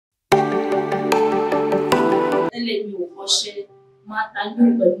tẹ́lẹ̀ mi ò kọ́ṣẹ́ máa ta ní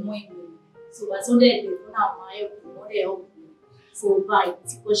pẹ̀lú mọ́ ìwé so wà tó dẹ̀ dé fún àwọn ẹ̀kọ́ wọ́n dẹ̀ ọ̀gbìn so báyìí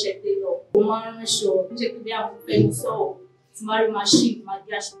tí kọ́ṣẹ́ pé lọ mo máa ń ránṣọ bí ṣe pé bí àwọn fẹ́ mi sọ̀rọ̀ tí máa rí machine máa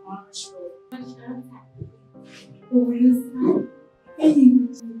gbé aṣọ máa ń ránṣọ. Òwe ló sá ẹ̀yìn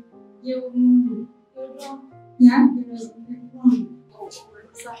yẹ ohun ìrọ̀ ní àgbẹ̀rẹ̀ ìgbẹ̀rún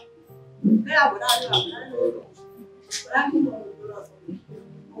ọ̀sán. Bẹ́ẹ̀ àbúrò àjọ àbúrò lọ́rọ̀.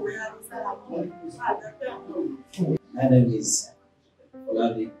 My name is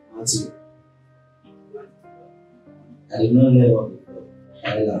Olade Matthew. I did not hear of it before.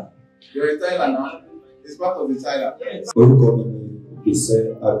 Tyler. You're a Tyler now? It's part of the Tyler. Orúkọ mi ni Ìgbésẹ̀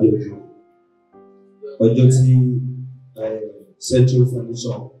Abíọ́dún. Ọjọ́ tí Setros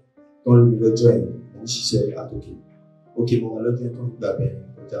Foundation tó ń rí mi lọ́jọ́ ẹ̀ mo ń ṣiṣẹ́ àtòkè. Òkè mo wà lọ́jọ́ ẹ̀ tó ń gbà bẹ́ẹ̀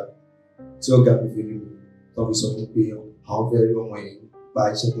kọjá. Tí ọ̀gá mi fi rí mi, tó fi sọ fún pé àwọn fẹ́ rí ọmọ yẹn gba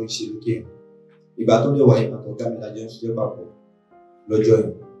iṣẹ́ tó ń ṣe lókè. Ìgbà tó lè wáyé àtọ̀ ọ̀gá mi lájọ́ ń ṣiṣẹ́ papọ̀ lọ́jọ́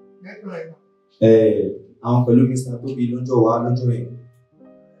yẹn. Àwọn pẹ̀lú Mr. Tóbi lọ́jọ́ wá lọ́jọ́ yẹn.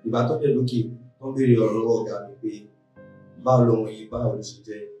 Ìgbà tó lè lókè tó ń béèrè ọ̀rọ̀ ọ̀gá mi pé báwo lọ́mọ yìí báwo ló ṣe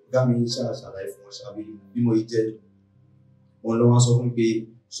jẹ́. Ọ̀gá mi ṣàlàyé fún wọn ṣàbí bí mo yìí jẹ́. Wọ́n lọ wá sọ fún mi pé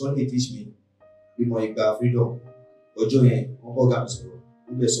Sunday teach me bí mo ìgbà freedom. Ọjọ́ yẹn wọ́n kọ́ ọ̀gá mi sọ̀rọ̀.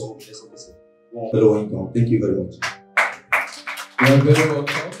 Ó bẹ̀ sọ ohun lẹ́sẹ̀lẹ́sẹ̀. Thank you very much. You are very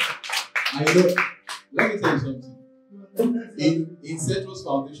welcome. I know. Let me tell you something. In Setros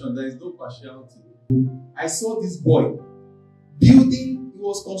Foundation, there is no partiality. I saw this boy building. He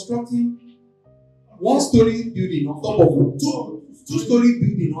was constructing one-story building on top of two-story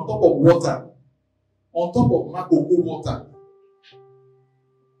building on top of water, on top of Makoko water.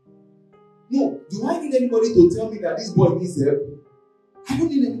 No, do I need anybody to tell me that this boy needs help? I don't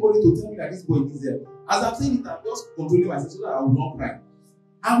need anybody to tell me that this boy needs help. As I'm saying it, I'm just controlling myself so that I will not cry.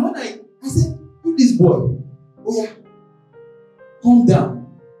 And when I said, who this boy? Oh yeah, calm down.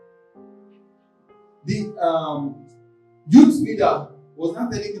 The youth leader was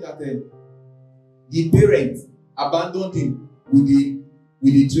not telling me that the parents abandoned him with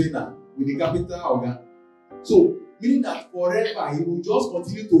the trainer, with the capital organ. So, meaning that forever he will just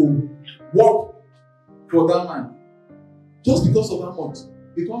continue to work for that man. Just because of how much?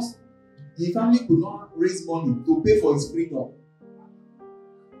 Because the family could not raise money to pay for his freedom.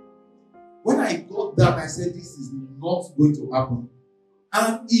 When I got that, I said, this is not going to happen.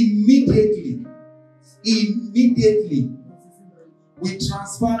 And immediately, we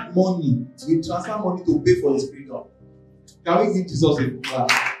transferred money. We transferred money to pay for his freedom. Can we give Jesus a clap?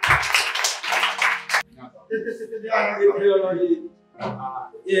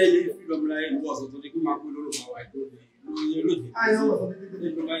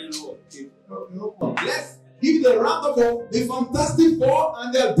 Let's give the round of applause. The Fantastic Four and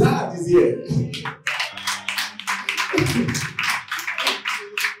their dad is here.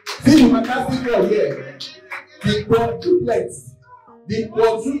 See the Fantastic Four here. The quadruplets.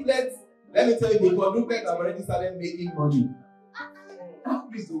 Let me tell you, the quadruplets have already started making money.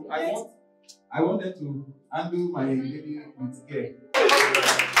 Please do. I want them to handle my baby with care.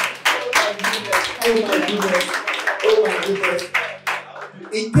 Oh my goodness.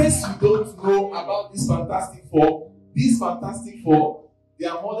 In case you don't know about these Fantastic Four,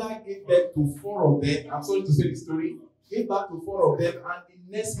 their mother gave birth to 4 of them. I'm sorry to say the story. Gave birth to 4 of them, and the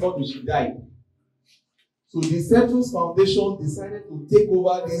next month she died. So the Setros Foundation decided to take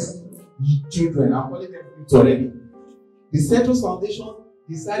over these children. I'm calling them youth already. The Setros Foundation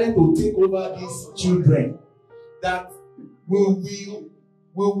decided to take over these children. That we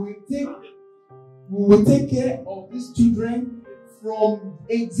will take care of these children from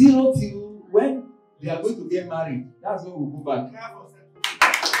age 0 till when they are going to get married. That's when we'll go back.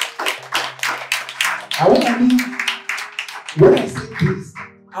 When I say this,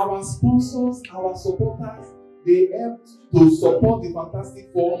 our sponsors, our supporters, they helped to support the Fantastic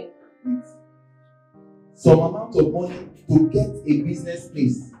Four with some amount of money to get a business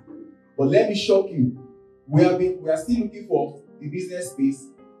space. But let me shock you, we are still looking for the business space.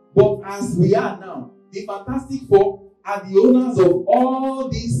 But as we are now, the Fantastic Four are the owners of all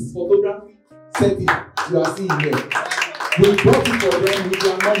these photography settings you are seeing here. We bought it for them with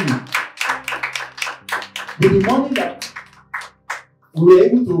their money. With the money that we were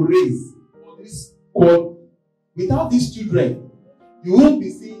able to raise for this squad. Without these children, you won't be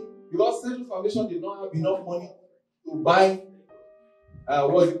seeing, because Setros Foundation did not have enough money to buy,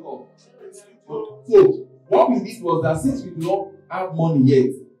 what is it called? So, what we did was that since we do not have money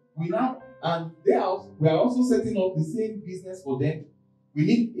yet, we are also setting up the same business for them. We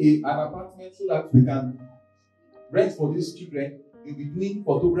need an apartment so that we can rent for these children. We'll be doing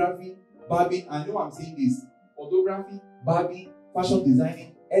photography, barbing, and you know I'm saying this. photography, barbing, fashion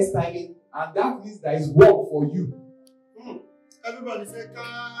designing, hairstyling, and that means there is work for you. Everybody say,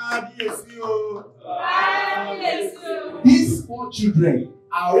 These 4 children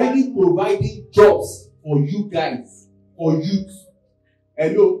are already providing jobs for you guys, for youth.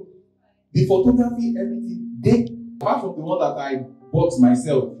 Hello, the photography, everything, they, apart from the one that I bought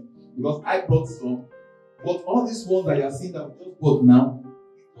myself, because I brought some, but all these ones that you are seeing that we just bought now,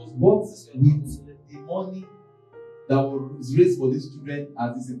 it was bought with the money that was raised for these children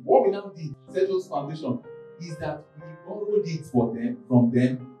as this. What we now did, Setros Foundation, is that we borrowed it from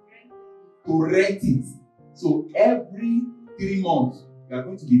them to rent it. So every 3 months, we are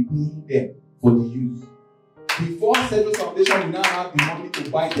going to be paying them for the use. Before Setros Foundation will now have the money to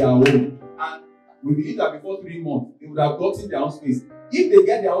buy their own. And we believe that before 3 months, they would have gotten their own space. If they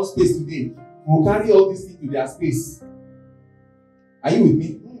get their own space today, we'll carry all these things to their space. Are you with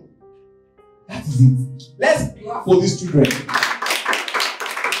me? That is it. Let's clap for these children.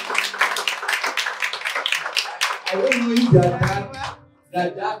 I don't know if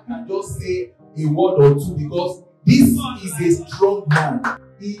that dad can just say a word or two, because this is a strong man.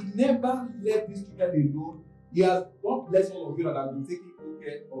 He never let these children alone. He has, God bless all of you that have been taking good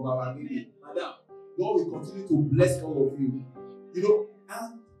care of our baby. Madam, God will continue to bless all of you. You know,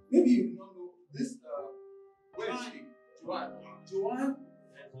 and maybe you don't know this. Where is she?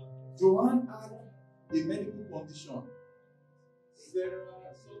 Joanne had a medical condition.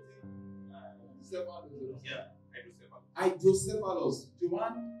 Hydrocephalus.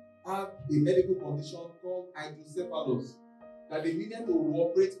 Joanne had a medical condition called hydrocephalus that they needed to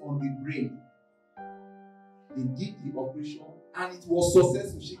operate on the brain. They did the operation and it was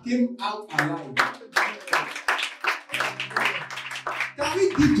successful. She came out alive. Can we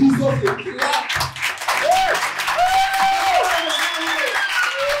give Jesus a clap?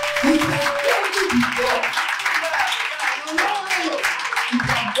 He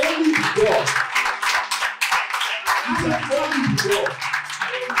can only be God. He can only be God.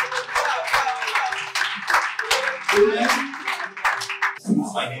 Amen.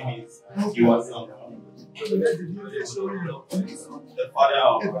 My name is Iwasan, the father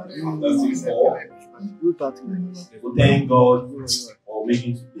of Fantastic Four. We thank God for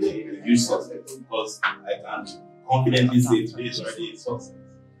making today a huge success, because I can confidently say today is already a success,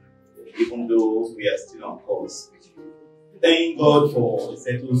 even though we are still on course. Thank God for the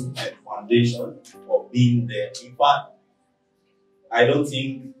Setros Foundation for being there. In fact, I don't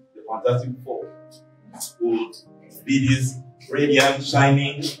think the Fantastic Four would be this radiant,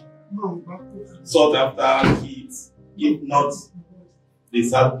 shining, sought after kids, if not the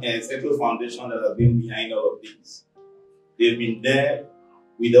Setros Foundation that has been behind all of this. They've been there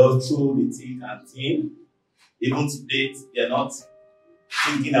with us through the thick and thin. Even to date, they're not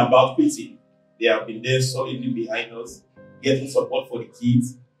thinking about quitting. They have been there solidly behind us, getting support for the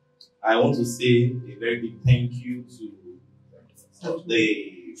kids. I want to say a very big thank you to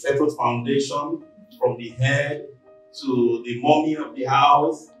the Setros Foundation, from the head to the mommy of the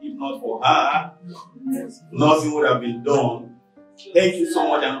house. If not for her, nothing would have been done. Thank you so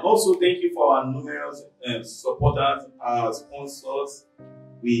much, and also thank you for our numerous supporters, our sponsors.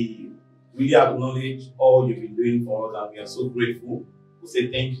 We really acknowledge all you've been doing for us, and we are so grateful. We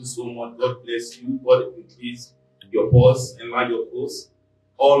say thank you so much. God bless you. God increase your purse, enlarge your purse.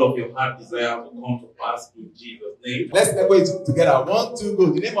 All of your heart desire to come to pass in Jesus' name. Let's everybody do it together. 1, 2,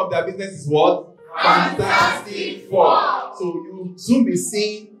 go. The name of their business is what? Fantastic Four. So you soon be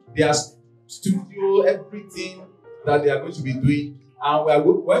seeing their studio, everything that they are going to be doing. And when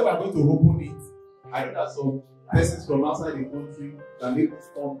we are going to open it, I know that some persons from outside the country can make us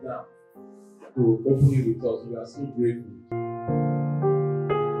come down to open it with us. We are so grateful.